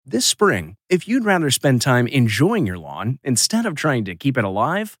This spring, if you'd rather spend time enjoying your lawn instead of trying to keep it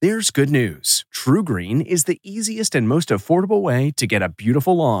alive, there's good news. TruGreen is the easiest and most affordable way to get a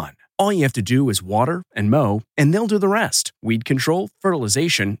beautiful lawn. All you have to do is water and mow, and they'll do the rest. Weed control,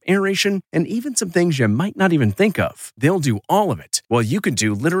 fertilization, aeration, and even some things you might not even think of. They'll do all of it, while you can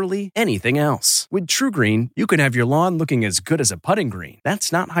do literally anything else. With TruGreen, you can have your lawn looking as good as a putting green.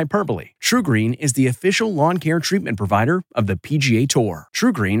 That's not hyperbole. TruGreen is the official lawn care treatment provider of the PGA Tour.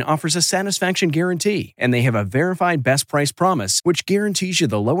 TruGreen offers a satisfaction guarantee, and they have a verified best price promise, which guarantees you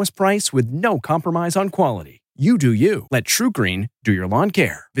the lowest price with no compromise on quality. You do you. Let TruGreen do your lawn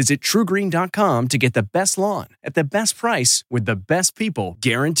care. Visit TruGreen.com to get the best lawn at the best price with the best people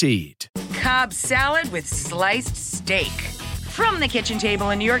guaranteed. Cobb salad with sliced steak. From the kitchen table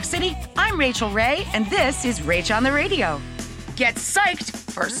in New York City, I'm Rachel Ray, and this is Rach on the Radio. Get psyched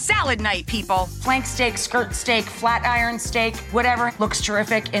for salad night, people. Flank steak, skirt steak, flat iron steak, whatever looks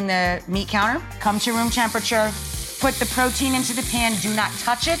terrific in the meat counter. Come to room temperature. Put the protein into the pan. Do not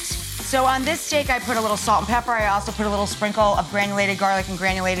touch it. So on this steak, I put a little salt and pepper. I also put a little sprinkle of granulated garlic and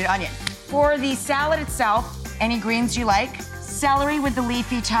granulated onion. For the salad itself, any greens you like, celery with the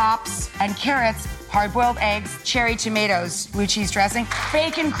leafy tops, and carrots, hard-boiled eggs, cherry tomatoes, blue cheese dressing,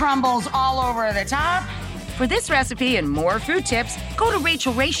 bacon crumbles all over the top. For this recipe and more food tips, go to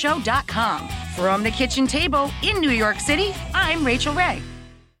RachelRayShow.com. From the kitchen table in New York City, I'm Rachel Ray.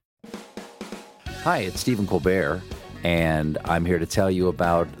 Hi, it's Stephen Colbert. And I'm here to tell you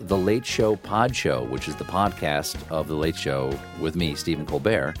about The Late Show Pod Show, which is the podcast of The Late Show with me, Stephen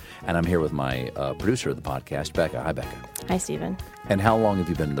Colbert. And I'm here with my producer of the podcast, Becca. Hi, Becca. Hi, Stephen. And how long have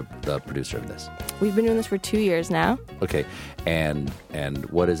you been the producer of this? We've been doing this for 2 years now. Okay. And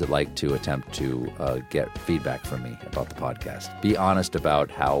what is it like to attempt to get feedback from me about the podcast? Be honest about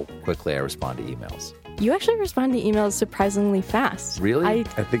how quickly I respond to emails. You actually respond to emails surprisingly fast. Really?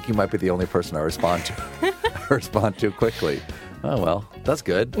 I think you might be the only person I respond to. I respond to quickly. Oh, well, that's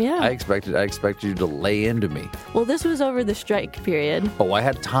good. Yeah. I expected you to lay into me. Well, this was over the strike period. Oh, I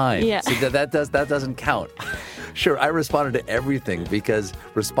had time. Yeah. See, that doesn't count. Sure, I responded to everything because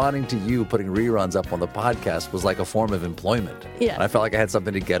responding to you putting reruns up on the podcast was like a form of employment. Yeah. And I felt like I had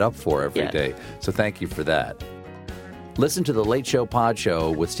something to get up for every day. So thank you for that. Listen to The Late Show Pod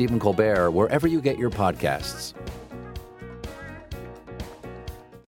Show with Stephen Colbert wherever you get your podcasts.